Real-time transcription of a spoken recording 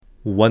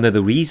One of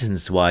the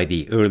reasons why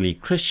the early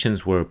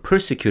Christians were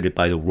persecuted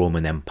by the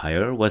Roman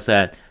Empire was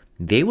that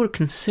they were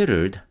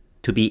considered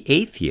to be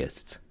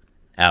atheists.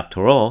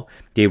 After all,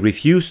 they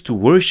refused to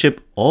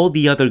worship all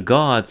the other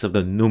gods of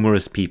the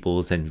numerous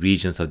peoples and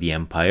regions of the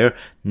empire,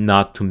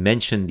 not to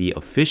mention the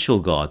official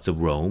gods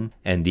of Rome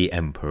and the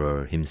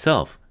emperor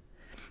himself.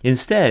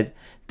 Instead,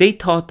 they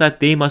taught that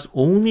they must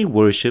only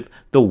worship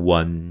the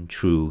one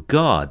true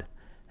God,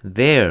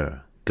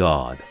 their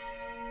God.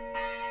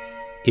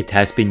 It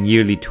has been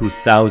nearly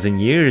 2,000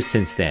 years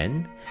since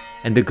then,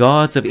 and the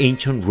gods of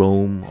ancient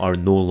Rome are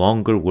no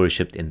longer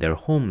worshipped in their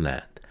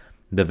homeland.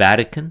 The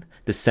Vatican,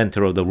 the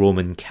center of the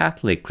Roman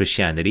Catholic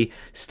Christianity,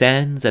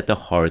 stands at the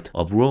heart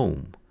of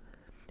Rome.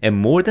 And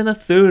more than a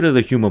third of the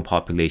human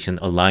population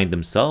aligned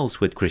themselves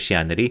with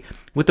Christianity,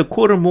 with a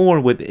quarter more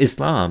with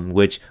Islam,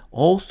 which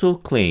also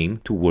claim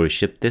to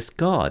worship this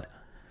God.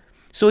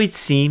 So it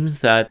seems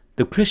that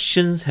the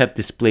Christians have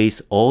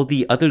displaced all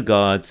the other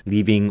gods,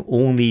 leaving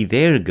only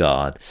their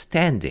God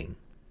standing.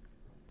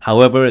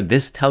 However,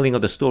 this telling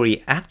of the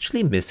story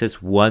actually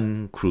misses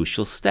one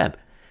crucial step.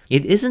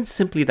 It isn't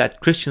simply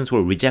that Christians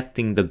were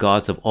rejecting the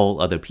gods of all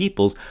other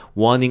peoples,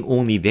 wanting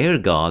only their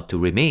God to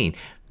remain.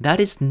 That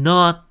is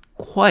not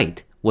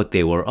quite what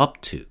they were up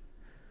to.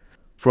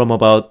 From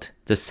about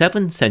the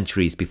 7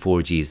 centuries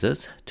before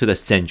Jesus to the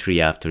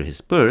century after his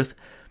birth,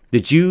 the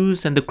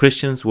Jews and the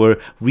Christians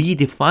were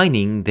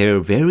redefining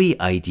their very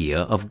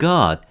idea of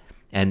God.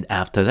 And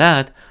after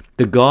that,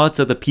 the gods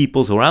of the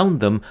peoples around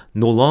them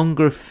no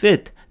longer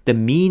fit the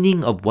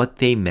meaning of what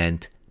they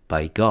meant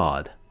by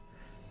God.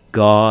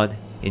 God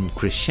in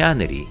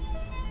Christianity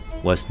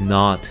was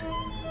not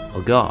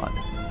a God.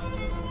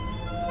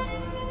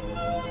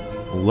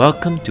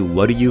 Welcome to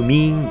What Do You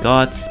Mean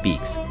God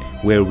Speaks,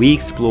 where we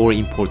explore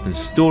important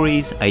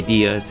stories,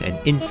 ideas, and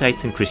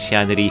insights in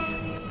Christianity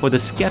for the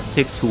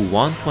skeptics who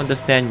want to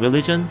understand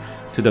religion,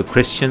 to the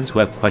Christians who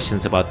have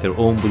questions about their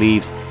own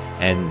beliefs,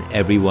 and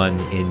everyone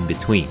in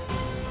between.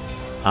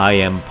 I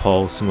am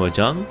Paul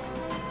Sung-Ho-Jung,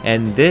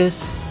 and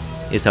this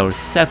is our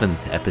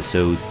 7th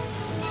episode,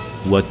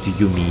 What Do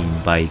You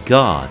Mean by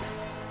God?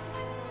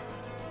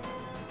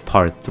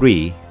 Part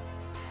 3,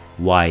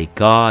 Why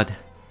God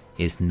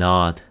is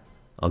Not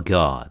a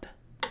God.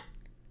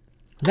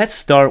 Let's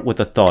start with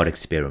a thought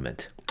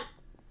experiment.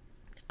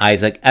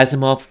 Isaac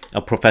Asimov,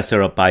 a professor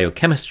of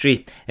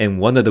biochemistry and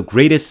one of the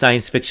greatest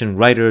science fiction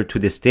writers to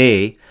this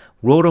day,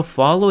 wrote a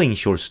following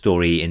short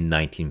story in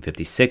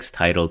 1956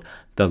 titled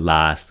The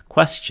Last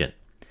Question.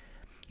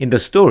 In the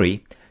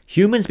story,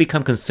 humans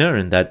become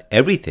concerned that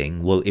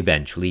everything will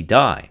eventually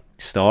die.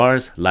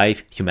 Stars,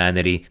 life,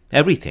 humanity,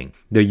 everything.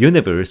 The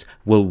universe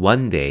will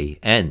one day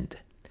end.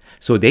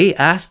 So they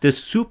asked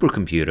this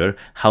supercomputer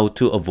how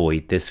to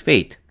avoid this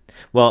fate.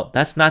 Well,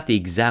 that's not the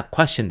exact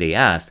question they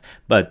asked,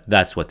 but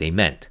that's what they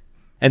meant.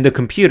 And the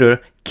computer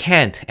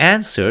can't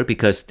answer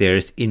because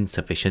there's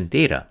insufficient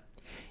data.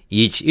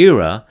 Each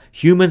era,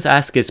 humans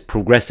ask its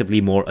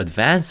progressively more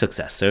advanced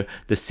successor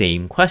the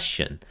same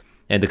question,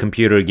 and the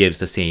computer gives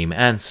the same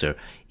answer: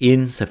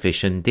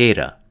 insufficient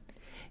data.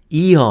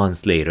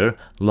 Eons later,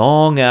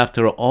 long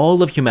after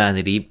all of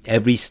humanity,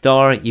 every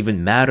star,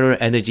 even matter,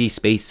 energy,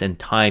 space, and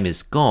time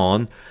is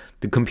gone,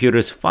 the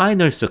computer's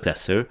final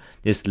successor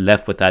is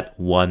left with that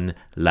one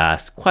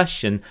last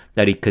question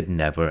that it could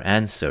never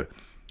answer: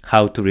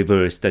 how to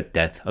reverse the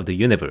death of the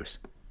universe.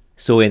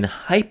 So in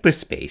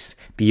hyperspace,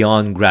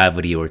 beyond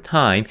gravity or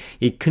time,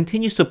 it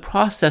continues to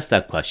process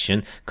that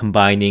question,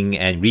 combining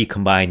and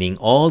recombining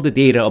all the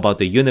data about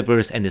the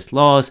universe and its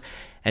laws,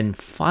 and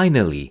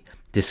finally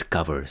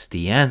discovers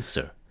the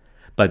answer.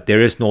 But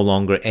there is no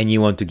longer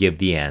anyone to give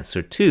the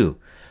answer to.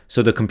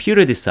 So the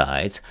computer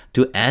decides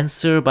to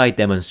answer by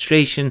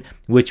demonstration,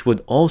 which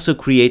would also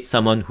create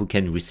someone who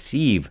can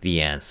receive the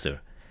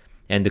answer.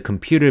 And the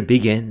computer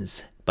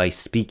begins by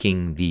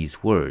speaking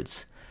these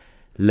words: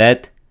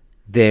 "Let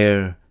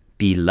there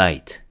be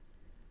light."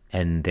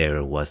 And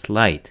there was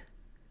light.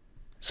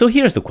 So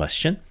here's the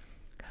question.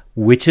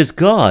 Which is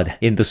God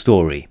in the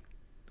story?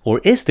 Or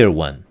is there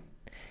one?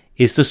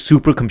 Is the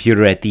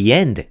supercomputer at the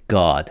end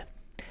God?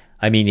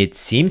 I mean, it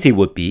seems it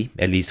would be,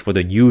 at least for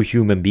the new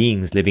human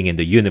beings living in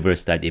the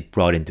universe that it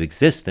brought into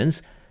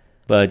existence.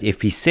 But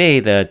if we say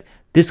that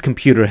this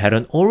computer had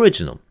an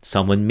original,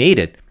 someone made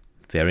it,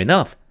 fair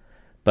enough.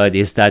 But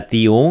is that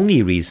the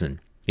only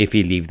reason? If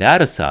we leave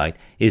that aside,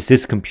 is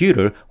this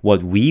computer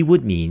what we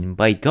would mean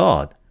by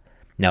God?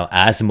 Now,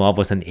 Asimov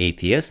was an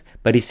atheist,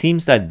 but it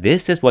seems that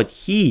this is what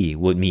he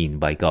would mean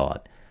by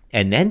God: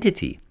 an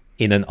entity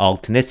in an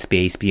alternate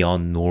space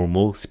beyond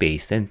normal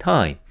space and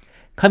time,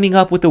 coming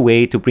up with a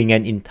way to bring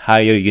an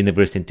entire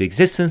universe into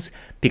existence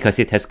because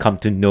it has come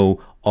to know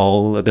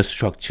all of the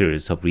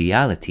structures of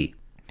reality.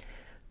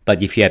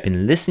 But if you have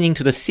been listening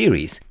to the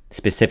series,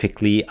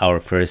 specifically our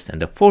 1st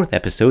and the 4th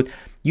episode,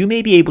 you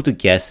may be able to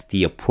guess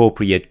the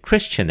appropriate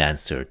Christian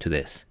answer to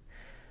this.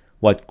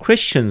 What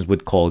Christians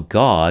would call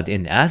God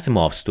in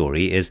Asimov's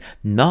story is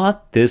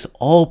not this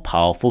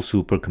all-powerful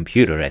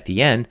supercomputer at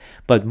the end,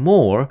 but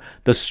more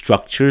the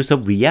structures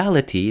of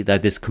reality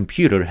that this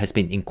computer has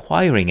been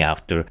inquiring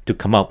after to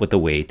come up with a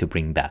way to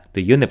bring back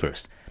the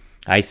universe.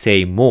 I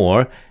say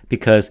more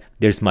because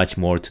there's much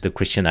more to the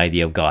Christian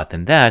idea of God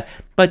than that,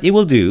 but it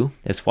will do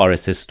as far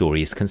as this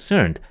story is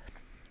concerned.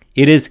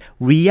 It is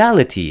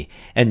reality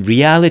and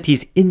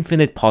reality's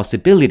infinite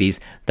possibilities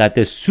that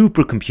the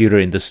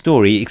supercomputer in the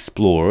story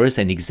explores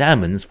and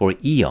examines for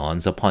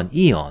eons upon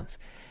eons.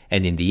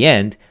 And in the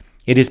end,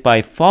 it is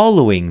by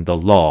following the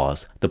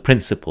laws, the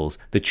principles,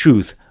 the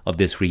truth of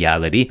this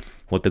reality,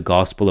 what the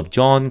Gospel of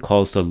John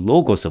calls the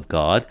Logos of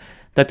God,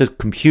 that the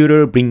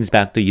computer brings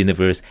back the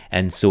universe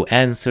and so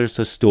answers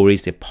the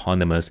story's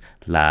eponymous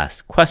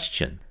last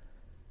question.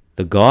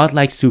 The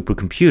godlike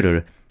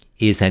supercomputer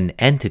is an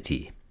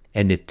entity,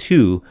 and it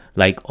too,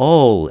 like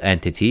all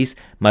entities,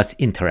 must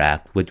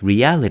interact with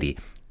reality,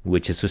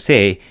 which is to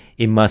say,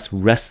 it must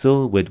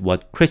wrestle with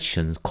what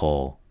Christians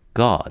call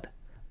God.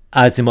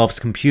 Asimov's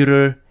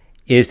computer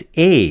is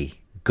a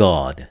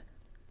God,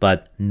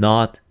 but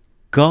not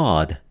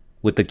God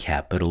with a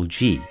capital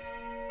G.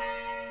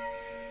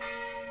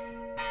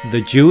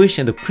 The Jewish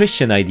and the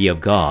Christian idea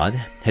of God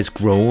has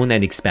grown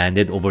and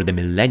expanded over the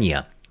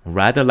millennia,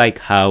 rather like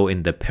how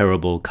in the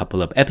parable a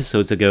couple of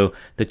episodes ago,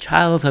 the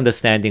child's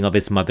understanding of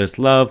his mother's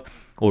love,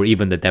 or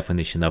even the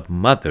definition of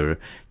mother,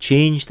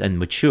 changed and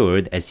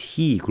matured as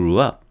he grew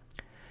up.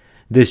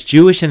 This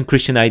Jewish and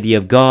Christian idea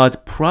of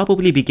God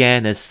probably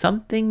began as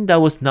something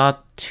that was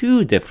not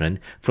too different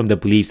from the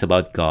beliefs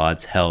about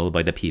gods held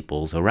by the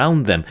peoples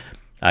around them.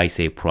 I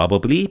say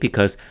probably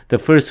because the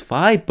first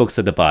 5 books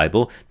of the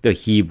Bible, the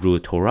Hebrew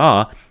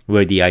Torah,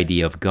 where the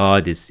idea of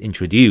God is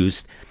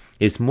introduced,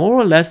 is more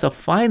or less a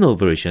final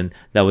version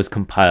that was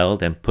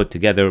compiled and put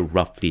together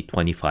roughly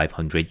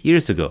 2,500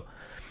 years ago.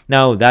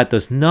 Now, that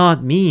does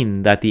not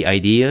mean that the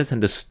ideas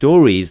and the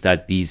stories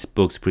that these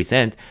books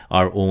present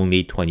are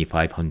only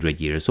 2,500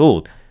 years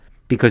old,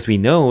 because we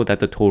know that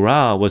the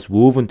Torah was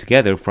woven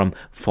together from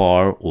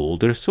far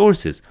older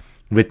sources,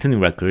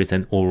 written records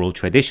and oral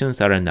traditions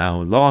that are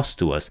now lost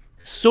to us,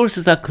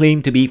 sources that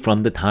claim to be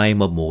from the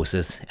time of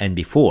Moses and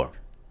before.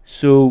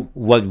 So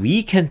what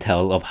we can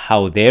tell of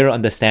how their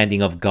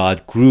understanding of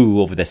God grew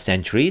over the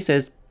centuries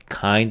is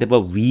kind of a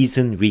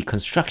reasoned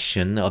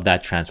reconstruction of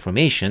that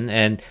transformation,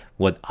 and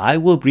what I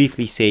will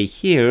briefly say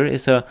here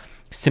is a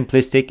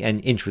simplistic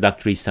and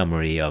introductory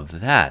summary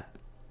of that.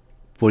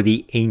 For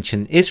the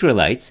ancient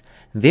Israelites,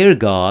 their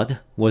God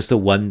was the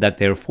one that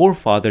their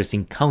forefathers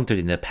encountered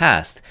in the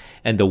past,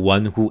 and the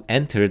one who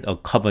entered a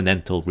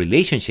covenantal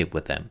relationship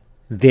with them.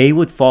 They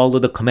would follow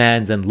the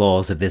commands and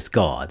laws of this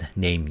God,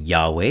 named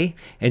Yahweh,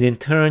 and in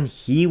turn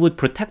he would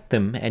protect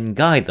them and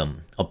guide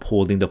them,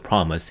 upholding the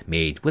promise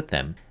made with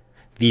them.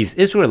 These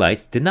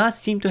Israelites did not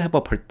seem to have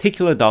a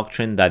particular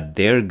doctrine that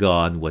their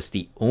God was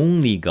the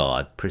only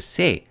God per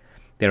se.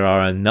 There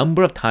are a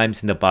number of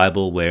times in the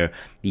Bible where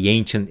the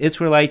ancient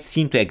Israelites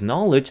seem to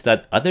acknowledge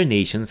that other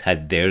nations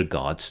had their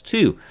gods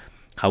too.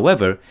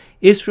 However,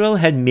 Israel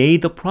had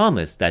made the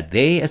promise that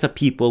they as a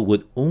people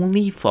would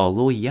only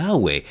follow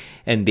Yahweh,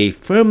 and they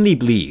firmly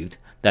believed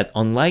that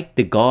unlike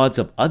the gods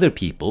of other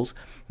peoples,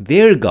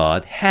 their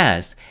God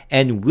has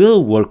and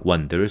will work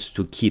wonders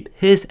to keep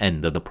his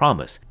end of the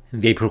promise.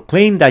 They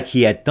proclaimed that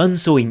he had done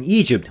so in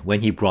Egypt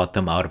when he brought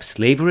them out of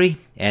slavery,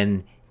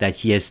 and that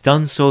he has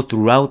done so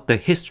throughout the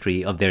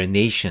history of their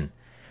nation.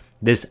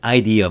 This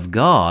idea of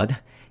God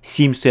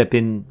seems to have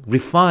been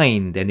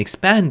refined and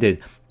expanded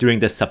during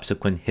the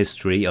subsequent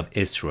history of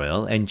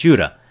Israel and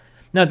Judah.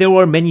 Now, there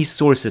were many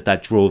sources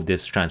that drove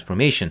this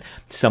transformation.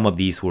 Some of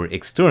these were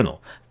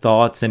external.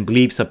 Thoughts and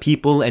beliefs of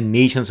people and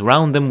nations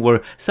around them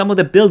were some of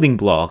the building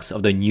blocks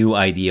of the new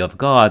idea of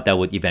God that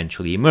would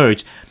eventually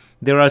emerge.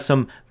 There are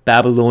some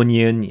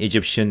Babylonian,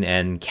 Egyptian,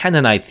 and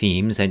Canaanite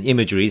themes and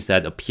imageries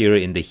that appear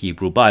in the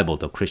Hebrew Bible,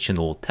 the Christian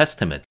Old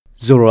Testament.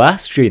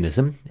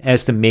 Zoroastrianism,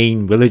 as the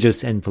main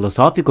religious and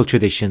philosophical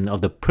tradition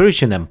of the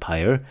Persian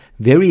Empire,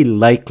 very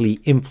likely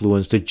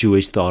influenced the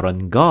Jewish thought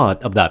on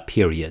God of that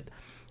period.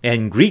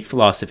 And Greek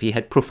philosophy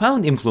had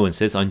profound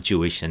influences on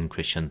Jewish and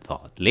Christian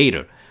thought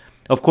later.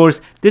 Of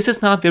course, this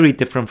is not very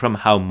different from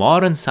how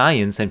modern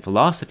science and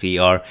philosophy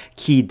are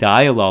key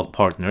dialogue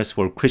partners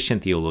for Christian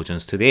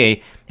theologians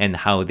today and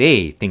how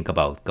they think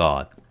about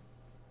God.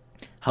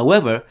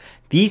 However,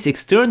 these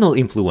external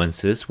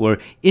influences were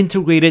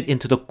integrated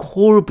into the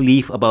core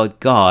belief about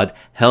God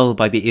held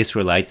by the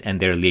Israelites and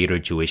their later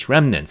Jewish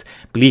remnants,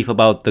 belief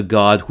about the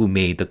God who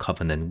made the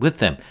covenant with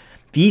them.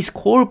 These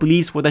core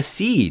beliefs were the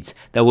seeds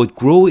that would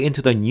grow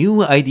into the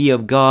new idea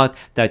of God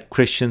that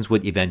Christians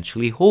would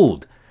eventually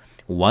hold.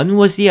 One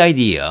was the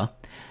idea,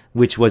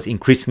 which was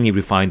increasingly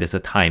refined as the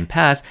time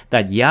passed,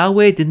 that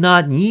Yahweh did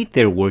not need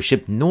their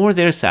worship, nor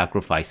their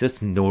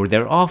sacrifices, nor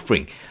their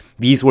offering.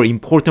 These were an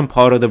important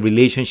part of the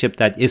relationship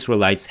that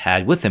Israelites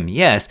had with him,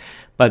 yes,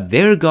 but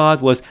their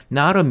God was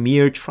not a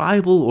mere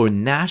tribal or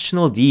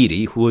national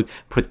deity who would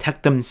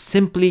protect them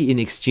simply in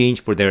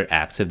exchange for their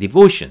acts of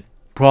devotion.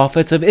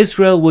 prophets of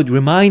Israel would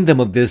remind them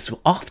of this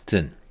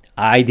often.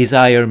 I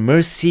desire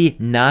mercy,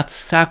 not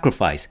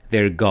sacrifice,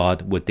 their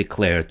God would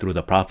declare through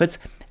the prophets.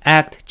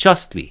 Act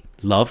justly,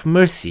 love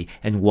mercy,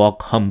 and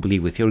walk humbly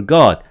with your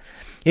God.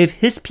 If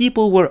his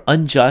people were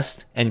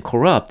unjust and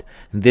corrupt,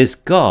 this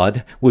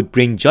God would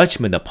bring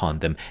judgment upon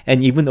them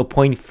and even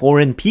appoint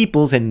foreign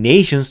peoples and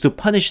nations to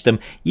punish them,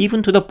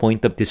 even to the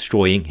point of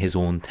destroying his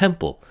own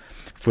temple.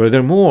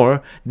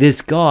 Furthermore,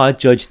 this God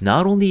judged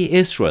not only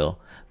Israel,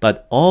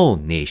 but all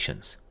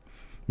nations.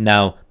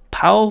 Now,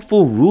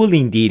 powerful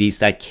ruling deities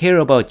that care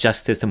about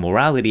justice and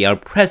morality are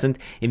present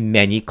in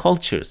many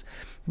cultures.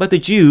 But the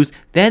Jews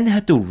then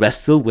had to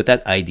wrestle with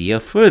that idea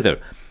further.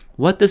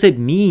 What does it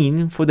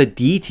mean for the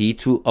deity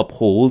to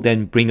uphold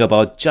and bring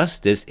about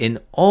justice in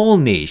all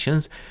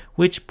nations,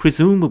 which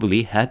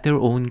presumably had their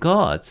own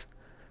gods?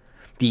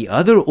 The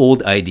other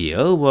old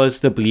idea was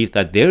the belief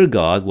that their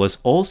God was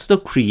also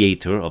the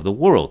creator of the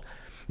world.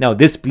 Now,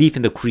 this belief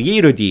in the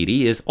creator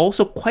deity is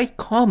also quite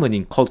common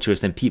in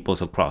cultures and peoples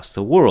across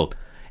the world.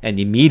 An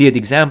immediate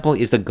example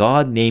is the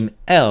god named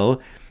El,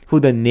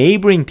 who the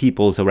neighboring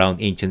peoples around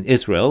ancient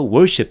Israel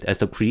worshipped as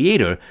the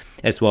creator,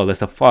 as well as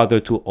the father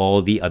to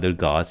all the other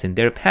gods in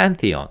their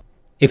pantheon.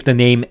 If the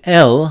name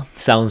El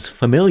sounds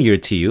familiar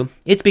to you,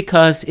 it's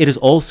because it is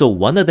also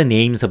one of the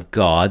names of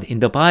God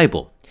in the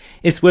Bible.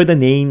 It's where the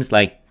names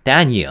like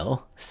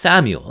Daniel,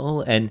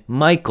 Samuel, and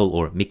Michael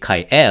or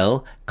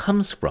Mikael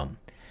comes from.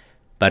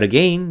 But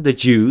again, the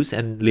Jews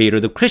and later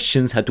the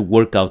Christians had to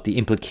work out the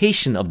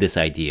implication of this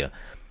idea.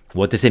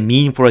 What does it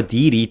mean for a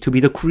deity to be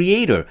the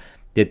creator?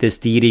 Did this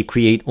deity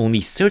create only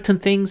certain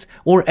things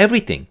or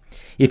everything?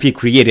 If he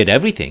created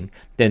everything,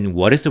 then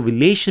what is the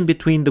relation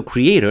between the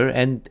creator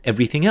and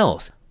everything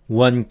else?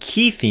 One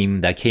key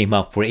theme that came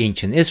up for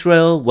ancient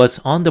Israel was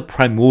on the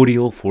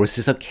primordial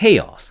forces of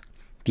chaos.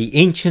 The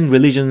ancient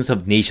religions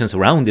of nations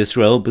around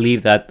Israel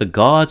believed that the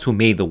gods who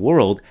made the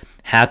world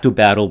had to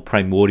battle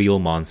primordial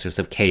monsters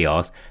of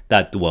chaos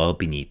that dwell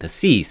beneath the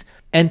seas,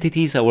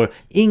 entities that were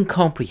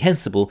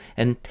incomprehensible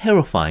and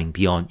terrifying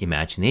beyond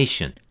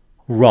imagination.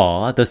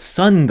 Ra, the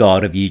sun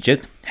god of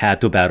Egypt,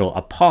 had to battle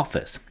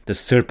Apophis, the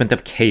serpent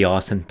of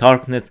chaos and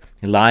darkness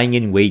lying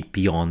in wait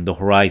beyond the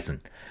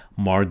horizon.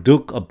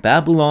 Marduk of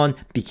Babylon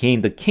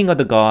became the king of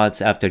the gods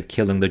after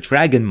killing the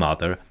dragon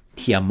mother,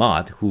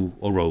 Tiamat, who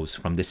arose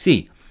from the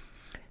sea.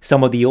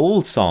 Some of the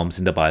old Psalms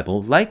in the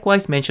Bible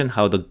likewise mention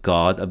how the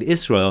God of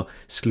Israel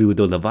slew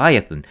the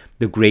Leviathan,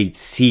 the great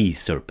sea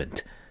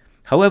serpent.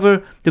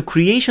 However, the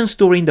creation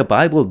story in the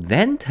Bible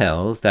then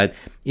tells that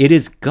it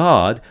is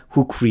God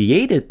who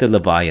created the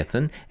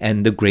Leviathan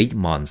and the great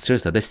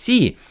monsters of the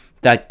sea,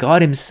 that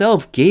God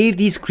himself gave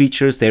these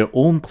creatures their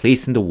own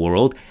place in the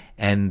world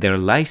and their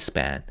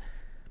lifespan.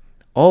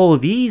 All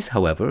these,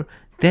 however,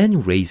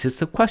 then raises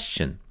the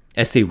question,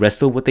 as they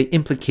wrestle with the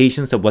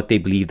implications of what they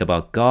believed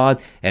about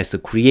God as the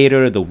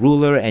creator, the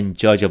ruler, and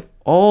judge of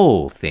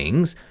all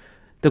things,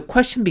 the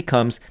question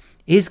becomes,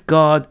 is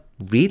God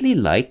really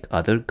like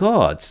other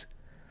gods?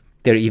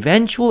 Their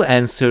eventual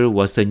answer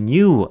was a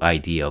new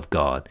idea of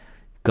God,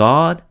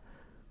 God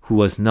who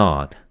was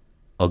not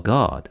a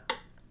god.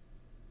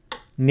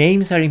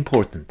 Names are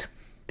important.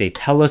 They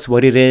tell us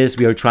what it is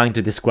we are trying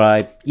to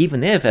describe,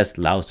 even if, as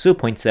Lao Tzu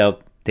points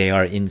out, they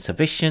are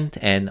insufficient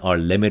and are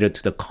limited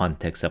to the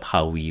context of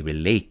how we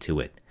relate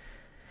to it.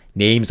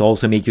 Names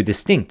also make you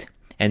distinct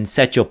and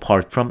set you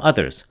apart from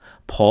others.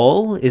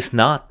 Paul is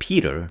not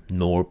Peter,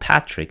 nor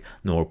Patrick,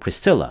 nor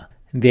Priscilla.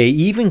 They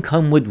even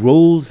come with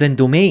roles and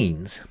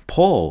domains.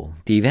 Paul,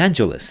 the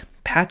evangelist.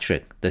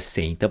 Patrick, the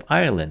saint of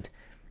Ireland.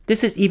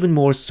 This is even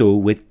more so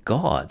with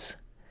gods.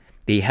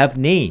 They have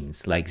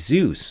names like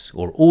Zeus,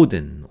 or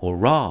Odin, or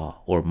Ra,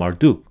 or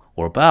Marduk,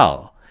 or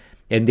Baal.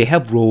 And they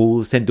have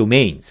roles and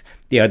domains.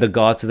 They are the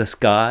gods of the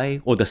sky,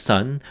 or the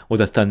sun, or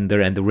the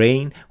thunder and the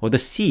rain, or the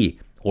sea,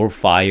 or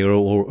fire,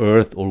 or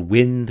earth, or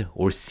wind,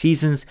 or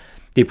seasons.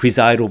 They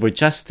preside over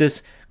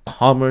justice,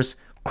 commerce,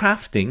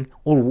 crafting,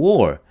 or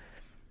war.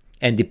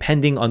 And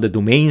depending on the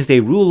domains they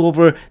rule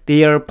over,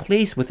 they are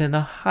placed within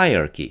a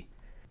hierarchy.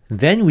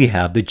 Then we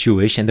have the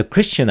Jewish and the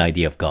Christian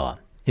idea of God,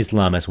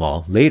 Islam as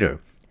well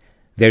later.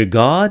 Their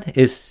God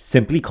is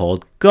simply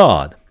called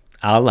God.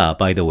 Allah,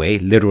 by the way,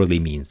 literally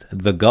means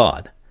the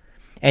God.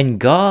 And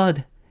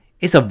God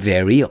is a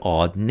very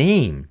odd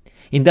name,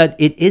 in that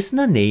it isn't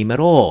a name at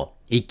all.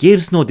 It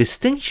gives no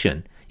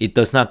distinction. It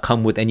does not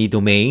come with any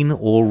domain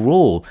or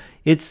role.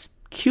 It's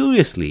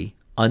curiously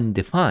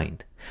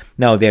undefined.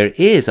 Now, there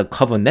is a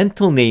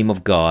covenantal name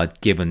of God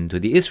given to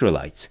the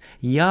Israelites,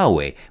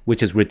 Yahweh,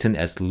 which is written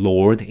as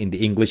Lord in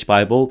the English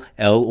Bible,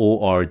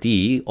 Lord,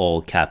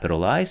 all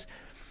capitalized.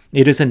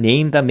 It is a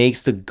name that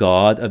makes the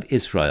God of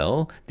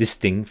Israel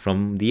distinct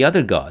from the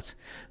other gods.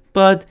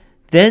 But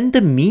then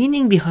the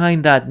meaning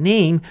behind that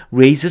name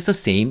raises the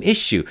same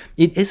issue.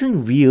 It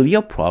isn't really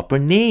a proper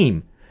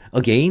name.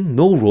 Again,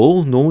 no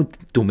role, no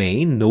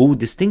domain, no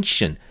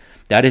distinction.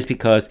 That is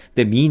because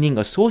the meaning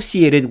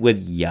associated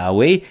with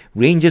Yahweh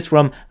ranges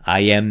from I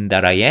am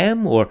that I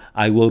am, or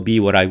I will be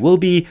what I will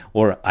be,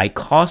 or I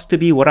cause to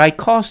be what I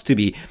cause to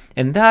be.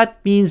 And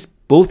that means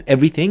both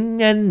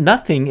everything and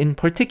nothing in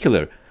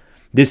particular.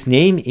 This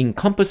name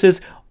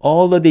encompasses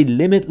all of the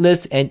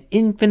limitless and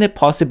infinite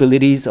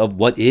possibilities of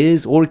what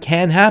is or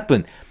can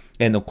happen.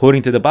 And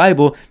according to the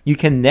Bible, you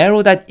can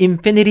narrow that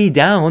infinity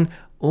down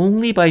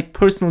only by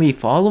personally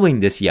following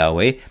this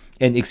Yahweh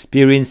and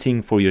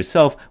experiencing for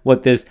yourself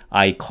what this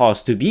I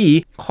cause to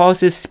be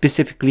causes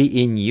specifically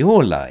in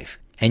your life.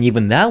 And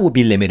even that will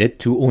be limited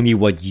to only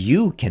what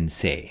you can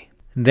say.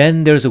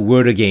 Then there's a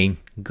word again,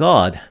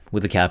 God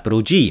with a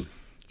capital G.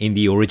 In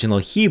the original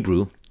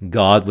Hebrew,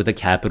 God with a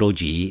capital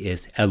G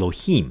is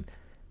Elohim,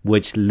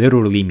 which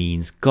literally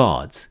means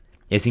gods,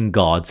 as in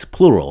gods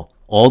plural,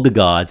 all the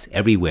gods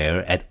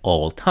everywhere at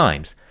all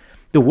times.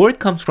 The word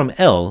comes from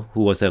El,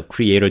 who was a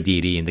creator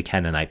deity in the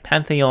Canaanite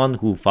pantheon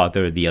who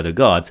fathered the other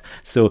gods,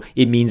 so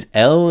it means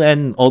El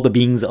and all the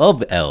beings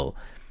of El,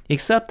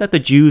 except that the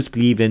Jews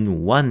believe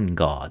in one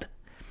God.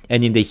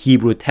 And in the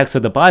Hebrew text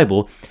of the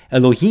Bible,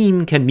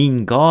 Elohim can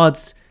mean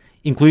gods,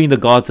 including the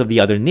gods of the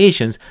other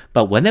nations,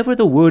 but whenever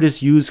the word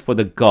is used for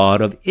the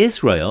God of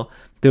Israel,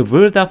 the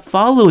verb that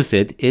follows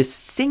it is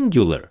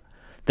singular.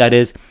 That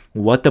is,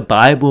 what the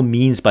Bible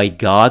means by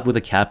God with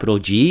a capital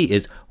G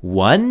is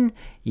one,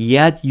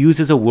 yet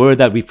uses a word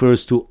that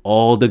refers to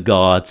all the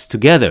gods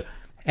together.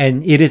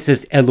 And it is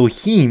this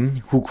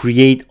Elohim who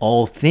create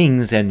all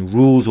things and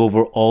rules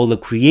over all the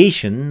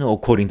creation,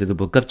 according to the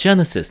book of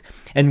Genesis.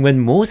 And when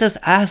Moses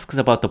asks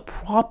about the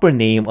proper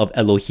name of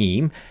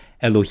Elohim,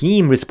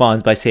 Elohim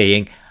responds by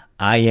saying,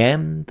 I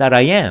am that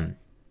I am.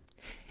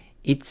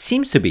 It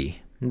seems to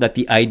be that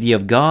the idea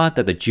of God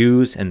that the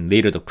Jews and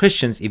later the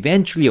Christians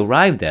eventually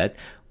arrived at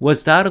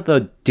was that of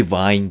the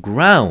divine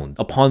ground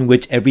upon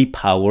which every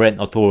power and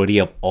authority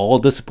of all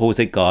the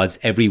supposed gods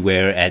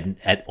everywhere and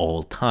at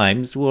all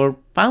times were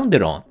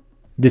founded on.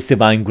 This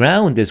divine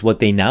ground is what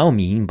they now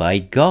mean by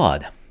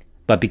God.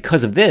 But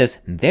because of this,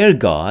 their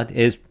God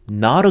is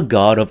not a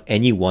God of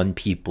any one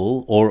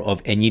people or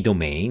of any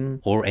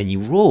domain or any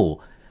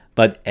role,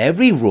 but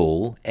every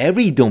role,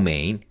 every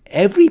domain,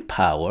 every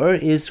power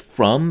is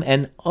from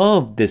and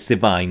of this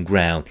divine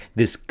ground,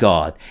 this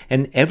God,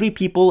 and every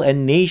people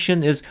and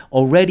nation is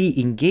already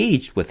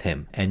engaged with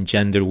him. And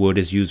gender word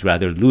is used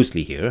rather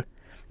loosely here.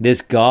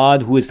 This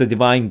God who is the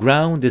divine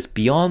ground is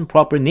beyond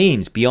proper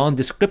names, beyond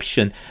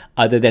description,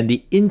 other than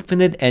the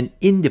infinite and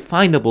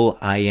indefinable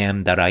I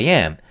am that I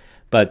am.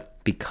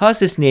 But because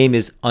his name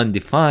is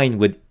undefined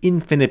with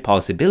infinite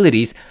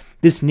possibilities,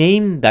 this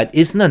name that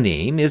isn't a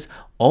name is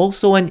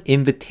also an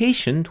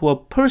invitation to a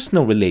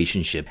personal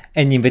relationship,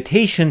 an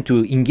invitation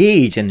to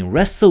engage and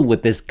wrestle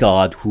with this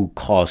God who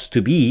caused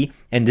to be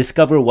and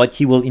discover what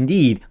he will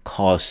indeed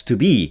cause to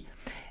be.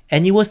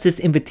 And it was this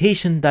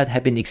invitation that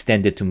had been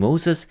extended to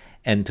Moses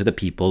and to the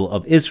people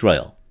of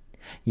Israel.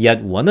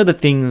 Yet one of the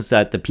things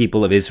that the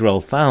people of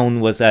Israel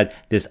found was that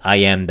this I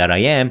am that I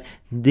am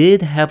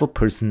did have a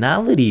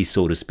personality,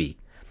 so to speak.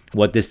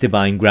 What this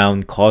divine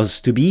ground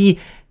caused to be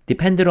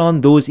depended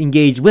on those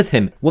engaged with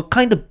him, what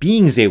kind of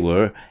beings they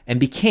were and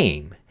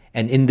became.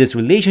 And in this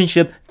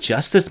relationship,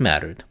 justice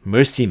mattered,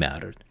 mercy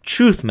mattered,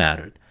 truth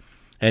mattered.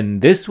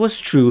 And this was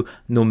true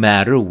no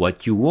matter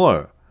what you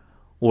were.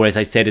 Or as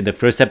I said in the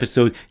first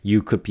episode,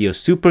 you could be a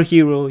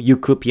superhero, you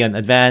could be an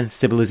advanced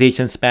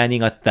civilization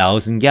spanning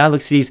 1,000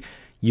 galaxies,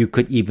 you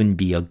could even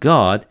be a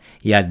god,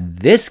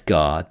 yet this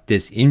God,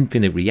 this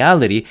infinite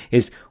reality,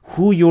 is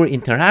who you're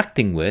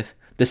interacting with,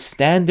 the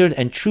standard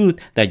and truth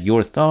that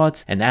your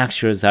thoughts and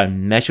actions are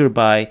measured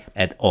by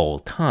at all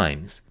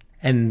times.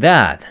 And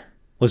that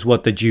was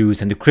what the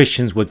Jews and the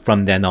Christians would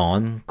from then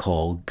on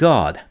call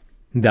God.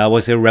 That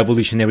was a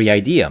revolutionary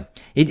idea.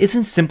 It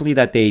isn't simply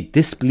that they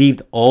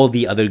disbelieved all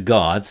the other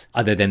gods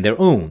other than their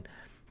own.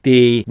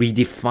 They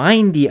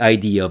redefined the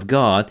idea of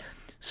God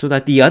so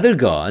that the other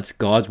gods,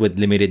 gods with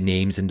limited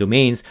names and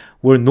domains,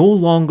 were no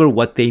longer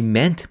what they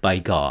meant by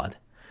God.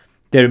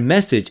 Their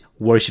message,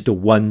 worship the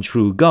one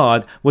true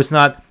God, was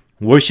not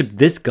worship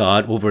this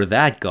God over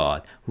that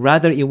God.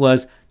 Rather, it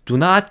was do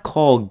not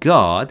call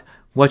God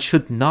what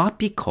should not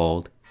be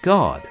called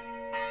God.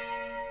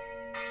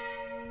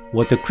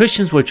 What the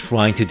Christians were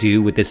trying to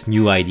do with this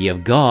new idea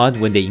of God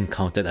when they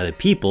encountered other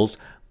peoples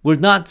were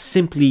not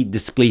simply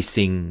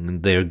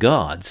displacing their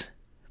gods.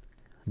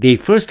 They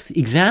first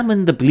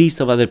examined the beliefs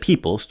of other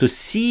peoples to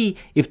see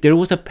if there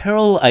was a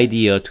parallel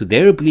idea to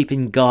their belief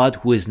in God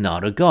who is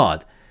not a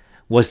God.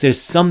 Was there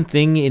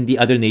something in the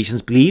other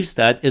nations' beliefs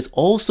that is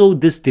also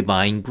this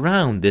divine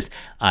ground, this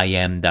I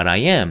am that I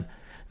am?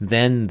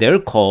 Then their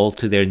call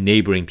to their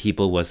neighboring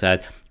people was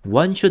that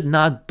one should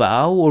not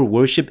bow or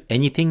worship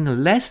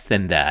anything less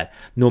than that,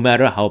 no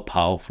matter how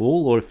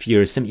powerful or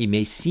fearsome it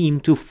may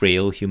seem to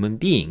frail human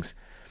beings.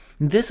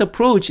 This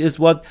approach is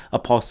what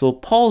Apostle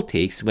Paul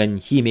takes when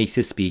he makes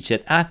his speech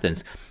at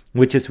Athens,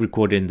 which is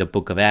recorded in the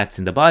book of Acts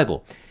in the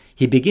Bible.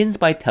 He begins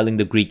by telling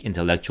the Greek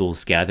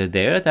intellectuals gathered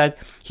there that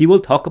he will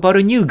talk about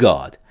a new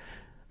God.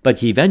 But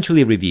he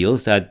eventually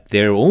reveals that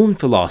their own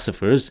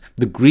philosophers,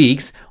 the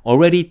Greeks,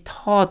 already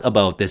taught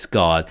about this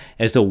God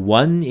as the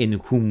one in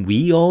whom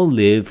we all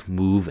live,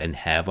 move, and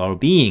have our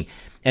being,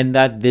 and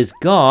that this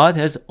God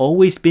has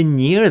always been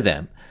near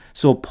them.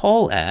 So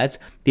Paul adds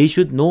they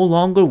should no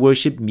longer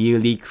worship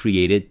merely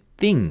created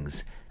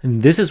things.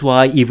 And this is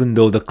why, even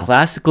though the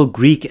classical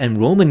Greek and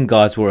Roman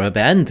gods were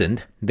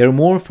abandoned, their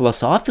more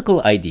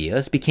philosophical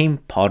ideas became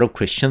part of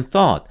Christian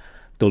thought.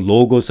 The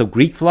logos of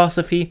Greek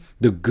philosophy,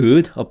 the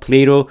good of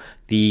Plato,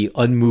 the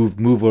unmoved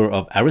mover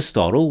of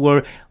Aristotle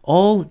were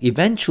all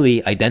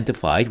eventually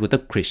identified with a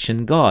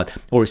Christian god.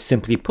 Or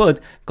simply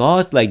put,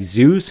 gods like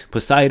Zeus,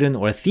 Poseidon,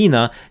 or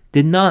Athena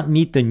did not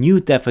meet the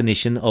new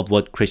definition of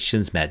what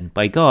Christians meant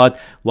by God,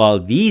 while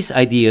these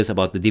ideas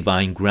about the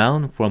divine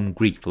ground from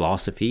Greek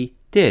philosophy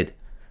did.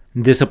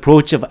 This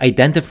approach of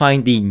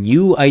identifying the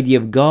new idea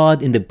of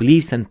God in the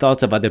beliefs and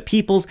thoughts of other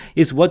peoples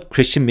is what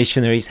Christian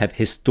missionaries have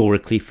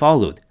historically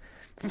followed.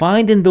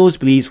 Find in those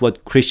beliefs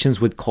what Christians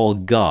would call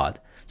God.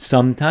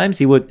 Sometimes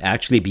it would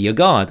actually be a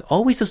god,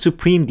 always a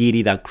supreme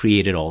deity that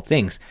created all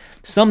things.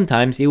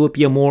 Sometimes it would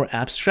be a more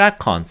abstract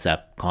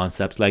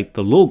concepts like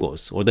the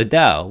Logos or the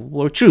Tao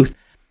or truth.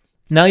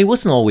 Now, it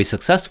wasn't always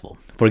successful.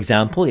 For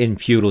example, in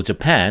feudal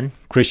Japan,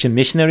 Christian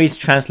missionaries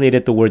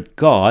translated the word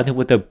God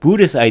with the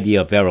Buddhist idea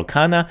of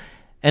Vairocana,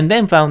 and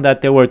then found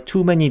that there were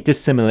too many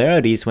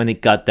dissimilarities when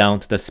it got down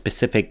to the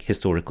specific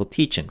historical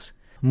teachings.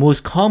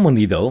 Most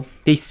commonly, though,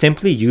 they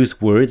simply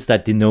use words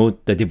that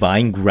denote the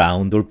divine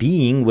ground or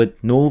being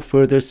with no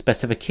further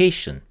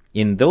specification.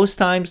 In those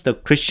times, the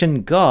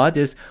Christian God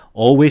is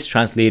always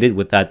translated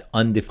with that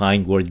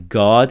undefined word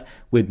God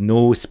with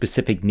no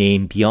specific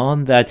name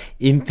beyond that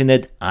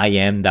infinite I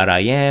am that I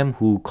am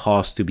who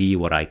caused to be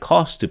what I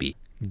caused to be.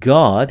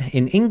 God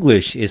in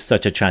English is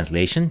such a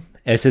translation,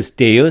 as is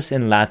Deus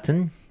in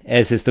Latin,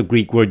 as is the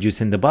Greek word used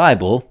in the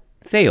Bible,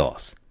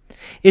 Theos.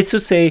 It's to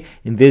say,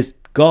 this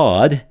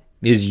God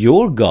is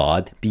your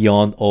God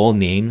beyond all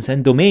names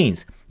and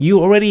domains. You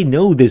already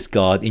know this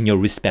God in your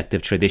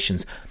respective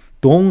traditions.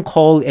 Don't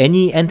call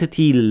any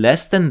entity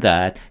less than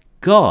that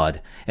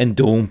God, and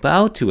don't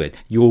bow to it.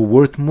 You're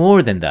worth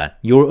more than that.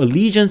 Your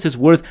allegiance is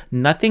worth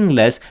nothing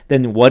less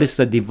than what is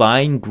the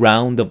divine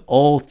ground of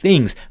all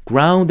things,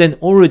 ground and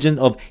origin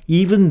of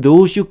even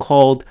those you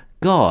called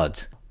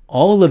gods.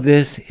 All of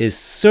this is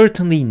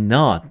certainly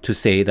not to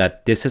say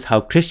that this is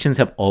how Christians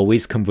have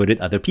always converted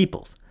other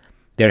peoples.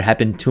 There have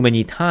been too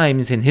many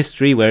times in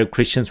history where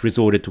Christians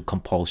resorted to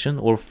compulsion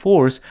or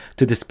force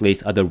to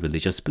displace other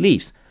religious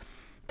beliefs.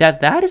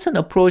 That is an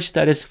approach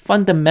that is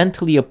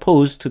fundamentally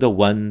opposed to the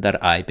one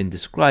that I've been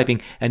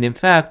describing, and in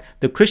fact,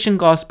 the Christian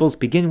Gospels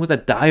begin with a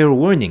dire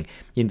warning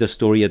in the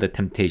story of the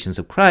temptations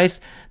of Christ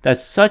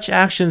that such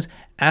actions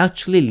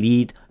actually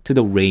lead to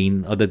the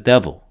reign of the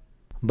devil.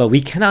 But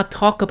we cannot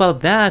talk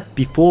about that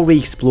before we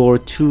explore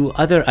two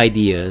other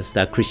ideas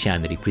that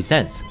Christianity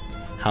presents.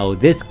 How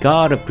this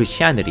God of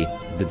Christianity,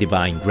 the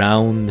divine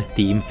ground,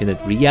 the infinite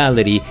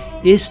reality,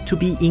 is to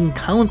be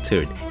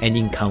encountered and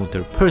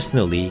encountered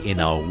personally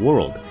in our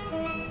world,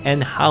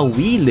 and how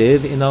we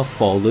live in a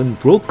fallen,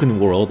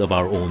 broken world of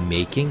our own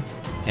making,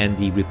 and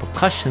the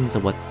repercussions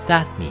of what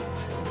that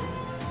means.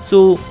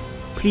 So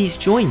please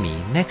join me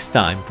next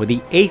time for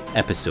the 8th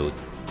episode,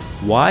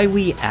 why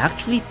we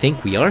actually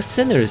think we are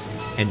sinners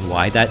and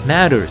why that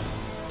matters.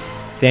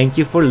 Thank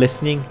you for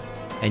listening,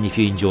 and if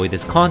you enjoy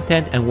this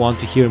content and want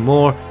to hear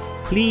more,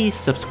 please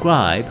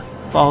subscribe,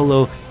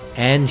 follow,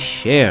 and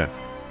share.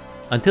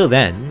 Until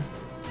then,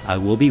 I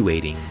will be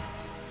waiting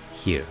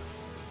here.